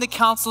walk in the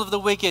counsel of the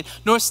wicked,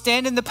 nor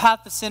stand in the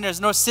path of sinners,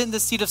 nor sit in the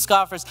seat of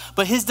scoffers,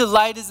 but his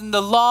delight is in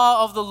the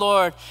law of the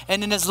Lord,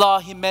 and in his law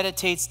he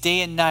meditates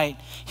day and night.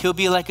 He'll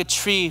be like a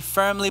tree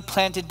firmly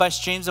planted by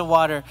streams of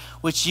water,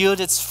 which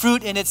yields its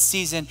fruit in its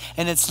season,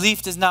 and its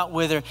leaf does not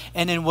wither,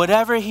 and in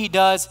whatever he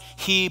does,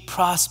 he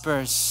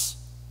prospers."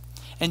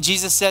 And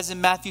Jesus says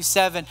in Matthew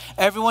 7,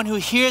 "Everyone who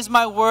hears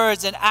my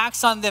words and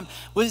acts on them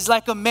was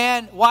like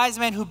a wise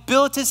man who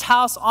built his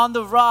house on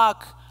the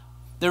rock.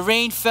 The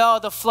rain fell,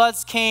 the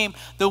floods came,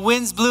 the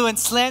winds blew and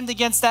slammed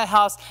against that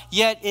house,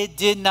 yet it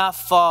did not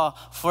fall,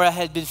 for it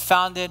had been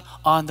founded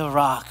on the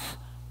rock."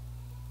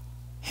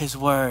 His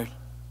word.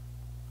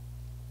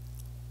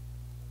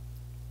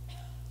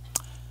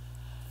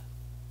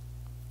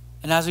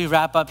 And as we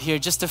wrap up here,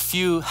 just a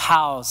few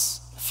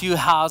hows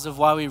of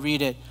why we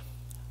read it.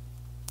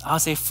 I'll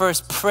say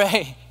first,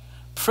 pray.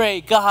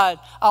 Pray, God,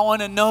 I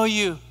want to know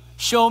you.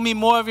 Show me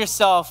more of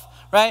yourself,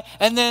 right?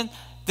 And then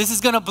this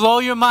is going to blow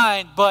your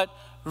mind, but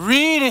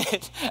read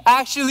it.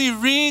 Actually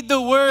read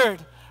the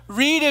word.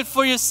 Read it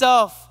for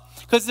yourself,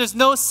 because there's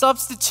no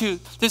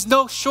substitute. There's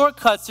no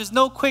shortcuts. There's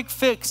no quick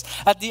fix.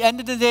 At the end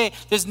of the day,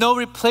 there's no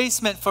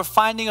replacement for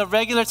finding a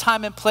regular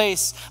time and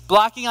place,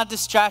 blocking out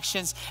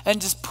distractions, and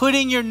just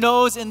putting your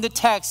nose in the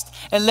text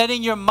and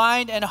letting your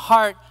mind and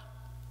heart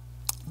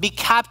be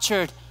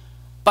captured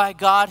by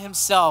God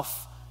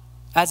himself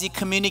as he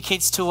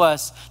communicates to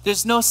us.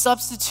 There's no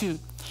substitute.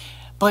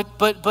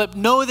 But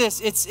know this,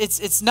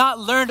 it's not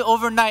learned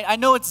overnight. I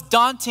know it's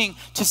daunting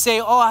to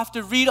say, oh, I have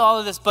to read all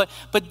of this, but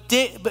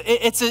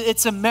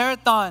it's a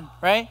marathon,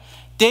 right?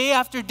 Day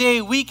after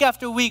day, week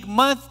after week,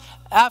 month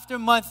after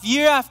month,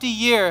 year after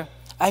year,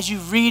 as you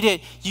read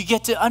it, you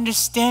get to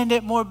understand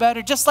it more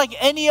better. Just like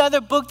any other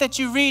book that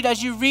you read,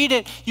 as you read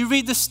it, you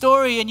read the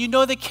story and you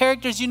know the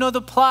characters, you know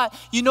the plot,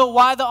 you know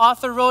why the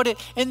author wrote it.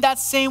 In that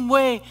same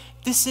way,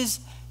 this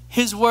is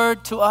his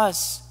word to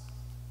us,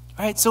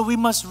 right? So we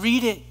must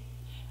read it,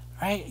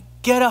 right?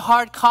 Get a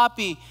hard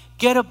copy,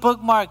 get a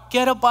bookmark,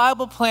 get a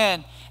Bible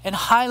plan, and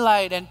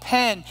highlight and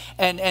pen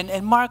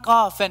and mark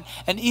off. And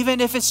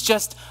even if it's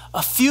just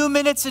a few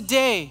minutes a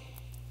day,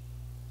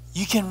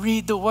 you can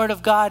read the Word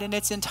of God in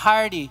its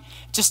entirety.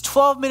 Just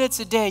 12 minutes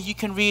a day, you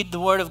can read the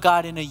Word of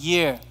God in a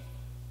year,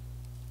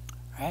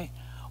 right?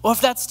 Or if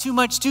that's too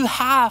much, do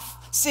half,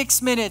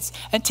 6 minutes,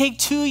 and take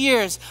 2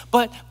 years.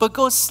 But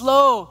go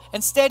slow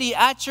and steady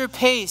at your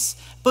pace,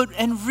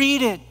 and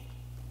read it.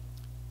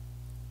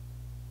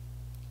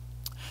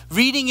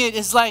 Reading it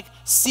is like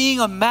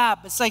seeing a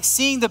map. It's like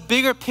seeing the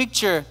bigger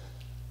picture,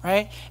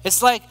 right?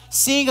 It's like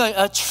seeing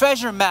a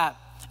treasure map.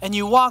 And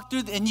you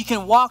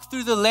can walk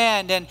through the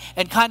land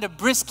and kind of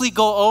briskly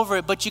go over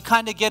it, but you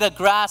kind of get a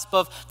grasp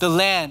of the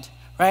land,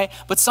 right?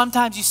 But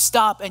sometimes you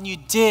stop and you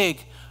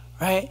dig,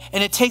 right?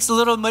 And it takes a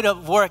little bit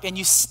of work, and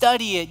you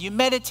study it, you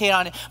meditate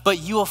on it, but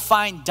you will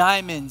find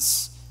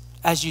diamonds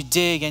as you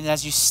dig and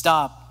as you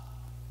stop.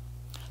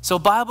 So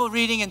Bible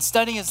reading and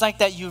studying is like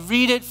that. You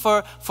read it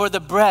for the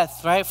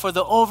breadth, right? For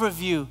the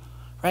overview,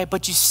 right?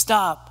 But you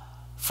stop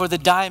for the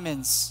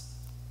diamonds.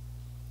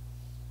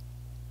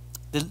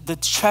 The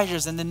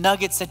treasures and the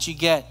nuggets that you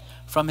get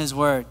from his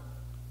word.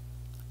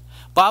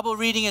 Bible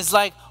reading is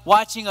like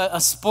watching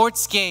a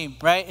sports game,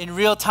 right? In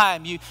real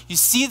time. You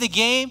see the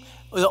game,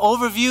 the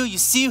overview, you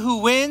see who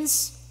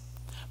wins.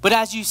 But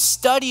as you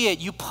study it,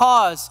 you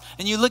pause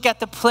and you look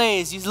at the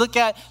plays. You look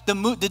at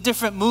the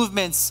different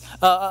movements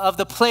of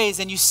the plays,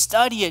 and you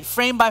study it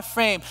frame by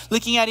frame,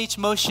 looking at each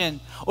motion.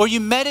 Or you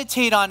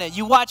meditate on it.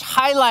 You watch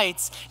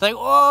highlights. Like,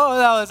 oh,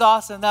 that was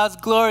awesome. That was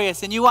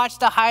glorious. And you watch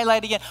the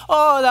highlight again.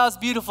 Oh, that was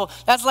beautiful.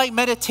 That's like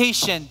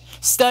meditation.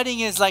 Studying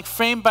is like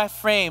frame by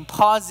frame,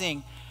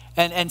 pausing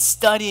and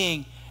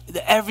studying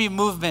every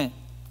movement.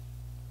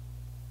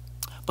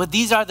 But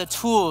these are the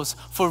tools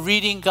for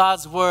reading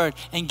God's word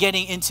and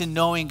getting into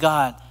knowing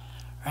God,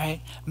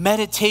 right?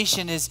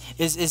 Meditation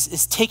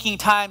is taking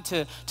time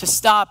to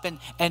stop and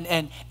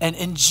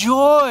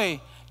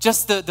enjoy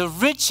just the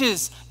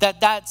riches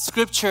that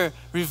scripture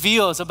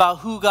reveals about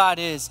who God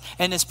is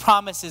and his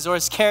promises or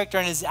his character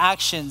and his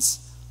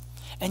actions.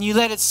 and you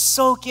let it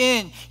soak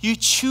in. You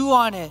chew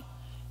on it.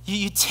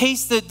 You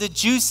taste the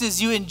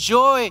juices. You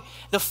enjoy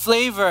the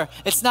flavor.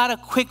 It's not a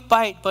quick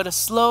bite, but a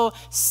slow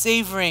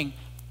savoring,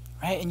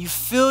 right? And you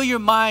fill your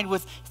mind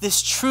with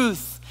this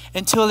truth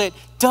until it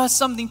does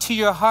something to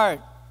your heart.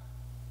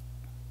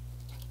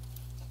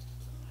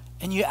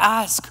 And you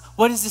ask,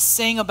 what is this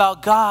saying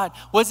about God?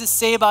 What does it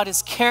say about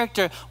his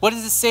character? What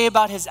does it say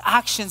about his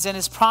actions and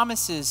his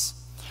promises?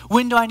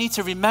 When do I need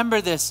to remember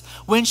this?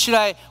 When should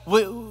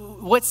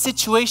what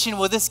situation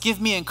will this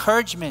give me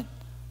encouragement?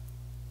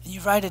 And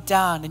you write it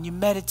down and you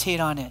meditate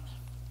on it.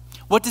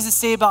 What does it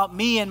say about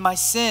me and my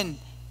sin?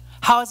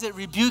 How is it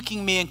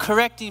rebuking me and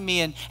correcting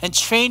me and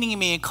training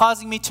me and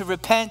causing me to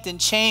repent and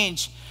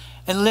change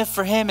and live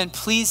for him and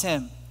please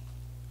him?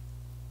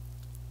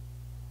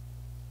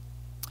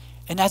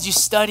 And as you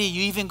study,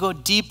 you even go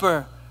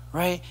deeper,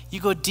 right? You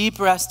go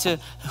deeper as to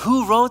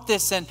who wrote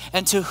this and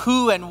to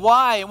who and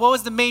why and what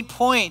was the main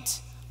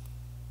point.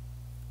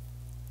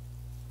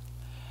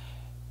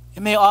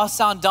 It may all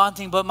sound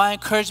daunting, but my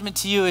encouragement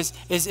to you is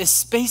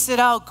space it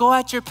out, go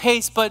at your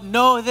pace, but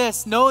know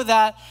this, know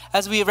that.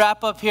 As we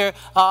wrap up here,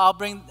 I'll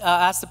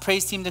ask the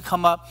praise team to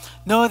come up.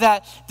 Know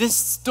that this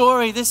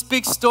story, this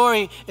big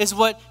story, is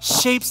what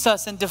shapes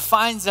us and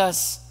defines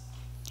us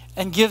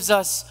and gives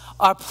us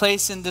our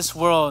place in this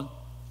world.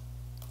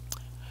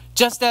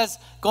 Just as,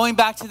 going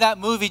back to that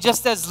movie,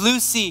 just as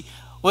Lucy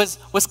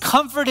was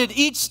comforted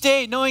each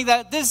day knowing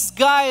that this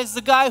guy is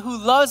the guy who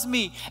loves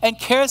me and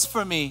cares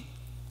for me.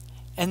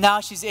 And now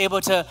she's able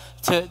to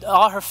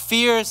all her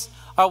fears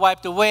are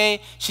wiped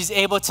away. She's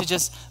able to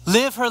just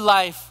live her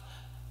life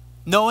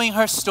knowing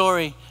her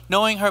story,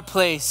 knowing her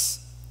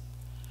place.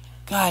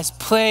 Guys,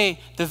 play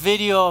the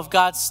video of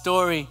God's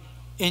story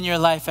in your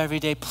life every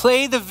day.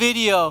 Play the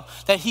video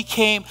that he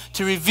came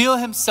to reveal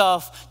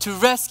himself, to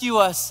rescue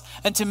us,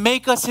 and to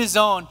make us his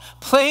own.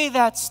 Play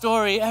that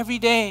story every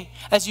day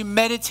as you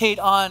meditate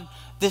on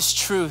this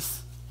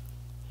truth.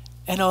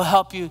 And it'll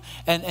help you,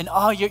 and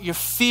all your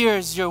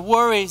fears, your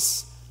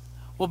worries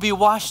will be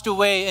washed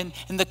away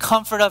in the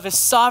comfort of his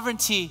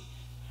sovereignty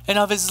and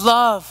of his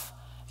love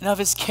and of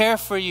his care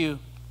for you.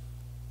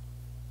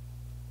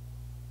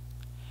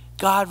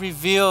 God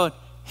revealed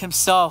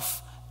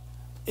himself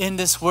in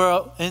this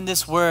world, in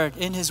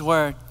his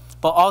word,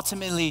 but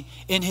ultimately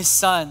in his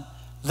Son,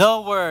 the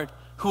Word,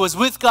 who was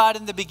with God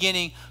in the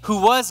beginning,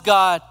 who was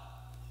God,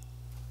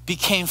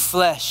 became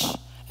flesh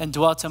and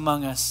dwelt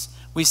among us.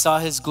 We saw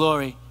his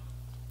glory.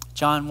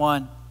 John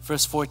 1,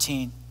 verse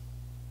 14.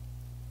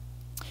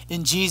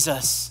 In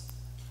Jesus,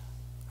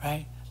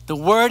 right? The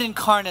Word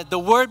incarnate, the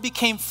Word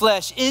became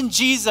flesh. In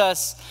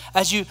Jesus,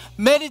 as you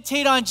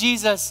meditate on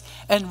Jesus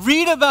and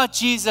read about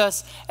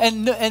Jesus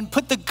and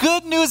put the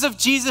good news of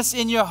Jesus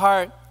in your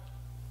heart,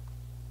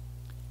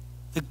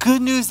 the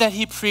good news that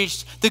he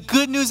preached, the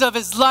good news of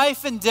his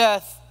life and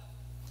death,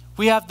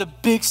 we have the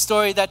big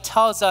story that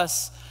tells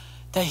us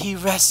that he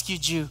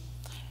rescued you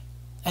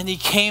and he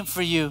came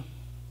for you.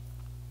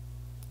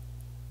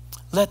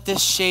 Let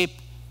this shape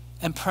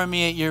and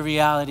permeate your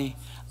reality.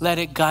 Let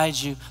it guide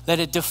you. Let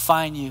it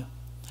define you.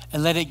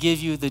 And let it give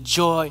you the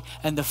joy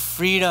and the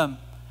freedom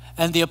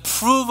and the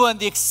approval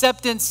and the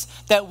acceptance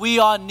that we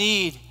all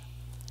need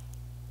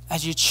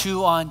as you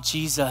chew on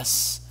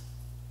Jesus,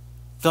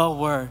 the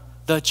Word,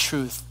 the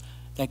truth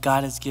that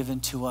God has given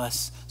to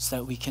us so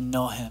that we can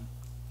know him.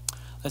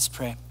 Let's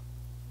pray.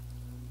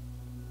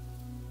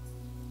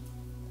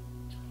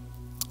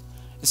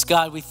 Yes,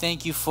 God, we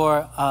thank you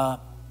for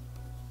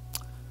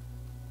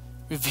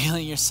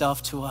revealing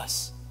yourself to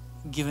us,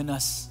 giving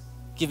us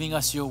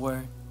your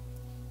word.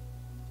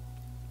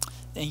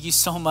 Thank you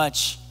so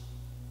much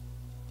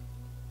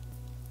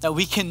that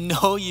we can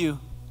know you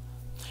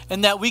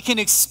and that we can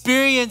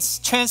experience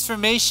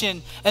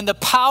transformation and the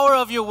power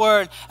of your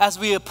word as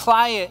we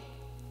apply it,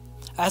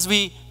 as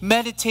we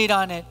meditate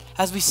on it,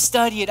 as we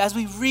study it, as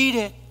we read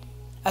it,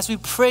 as we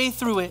pray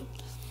through it.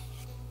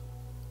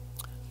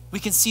 We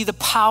can see the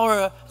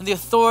power and the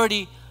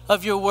authority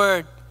of your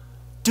word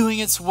doing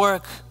its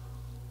work,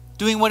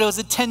 doing what it was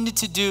intended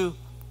to do,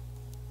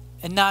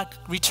 and not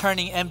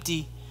returning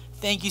empty.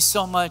 Thank you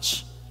so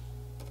much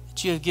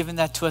that you have given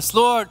that to us.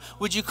 Lord,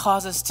 would you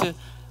cause us to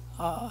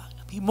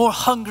be more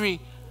hungry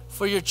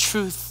for your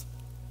truth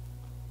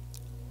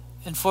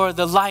and for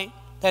the light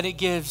that it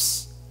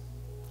gives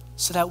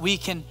so that we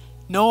can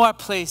know our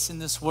place in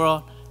this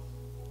world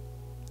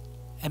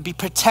and be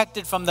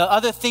protected from the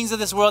other things of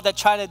this world that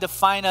try to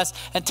define us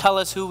and tell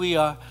us who we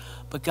are.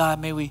 But God,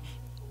 may we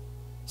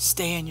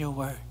stay in your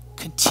word,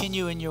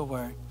 continue in your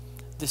word,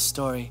 this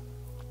story.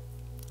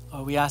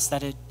 Lord, we ask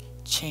that it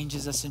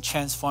changes us and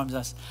transforms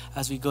us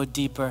as we go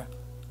deeper,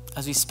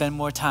 as we spend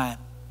more time.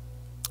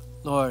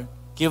 Lord,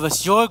 give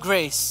us your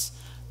grace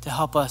to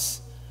help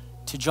us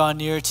to draw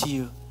nearer to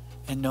you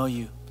and know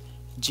you.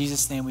 In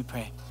Jesus' name we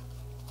pray.